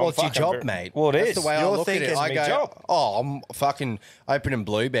so I'm Well, it's your fucking job, very- mate. Well, it That's is. the way I You're look at thinking it. I it's go, my job. oh, I'm fucking opening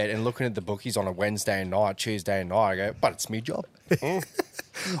Bluebet and looking at the bookies on a Wednesday night, Tuesday night. I go, but it's my job.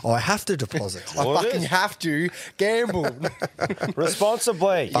 I have to deposit. I Well, it fucking is. have to gamble.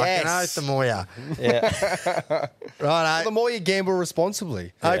 Responsibly. Fucking oath the more ya. Yeah. Righto. The more you gamble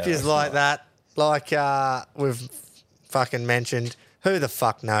responsibly. Hope you like that. Like we've fucking mentioned, who the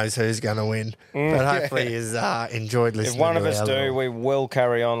fuck knows who's going to win? But hopefully you've enjoyed listening If one of to us our do, little- we will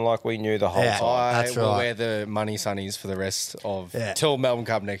carry on like we knew the whole Yeah. time. I That's will right. wear the money sunnies for the rest of Yeah. till Melbourne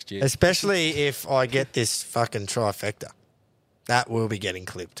Cup next year. Especially if I get this fucking trifecta. That will be getting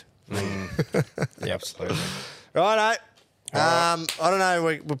clipped. Yeah, absolutely. Righto. I don't know.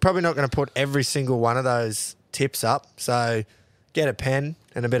 We're probably not going to put every single one of those tips up. So get a pen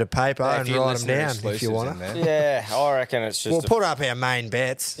and a bit of paper and write them down if you want to. Yeah, I reckon it's just. We'll put up our main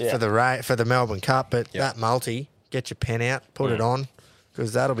bets for the Melbourne Cup, but that multi, get your pen out, put it on,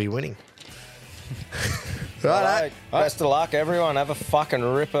 because that'll be winning. Right, best of luck, everyone. Have a fucking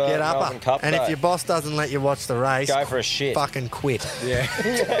ripper. Get up, Melbourne Cup and day. if your boss doesn't let you watch the race, Go for a shit. Fucking quit. Yeah.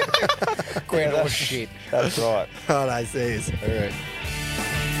 Quit or shit. That's right. Righto, see yous. All right.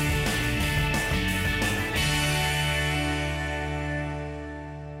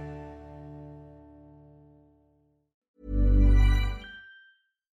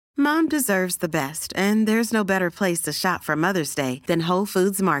 Mom deserves the best, and there's no better place to shop for Mother's Day than Whole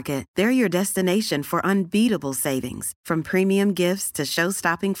Foods Market. They're your destination for unbeatable savings, from premium gifts to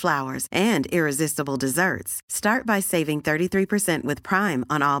show-stopping flowers and irresistible desserts. Start by saving 33% with Prime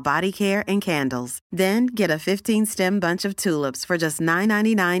on all body care and candles. Then get a 15-stem bunch of tulips for just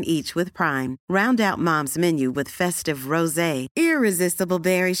 $9.99 each with Prime. Round out Mom's menu with festive rosé, irresistible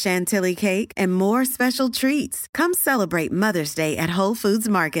berry chantilly cake, and more special treats. Come celebrate Mother's Day at Whole Foods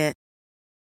Market.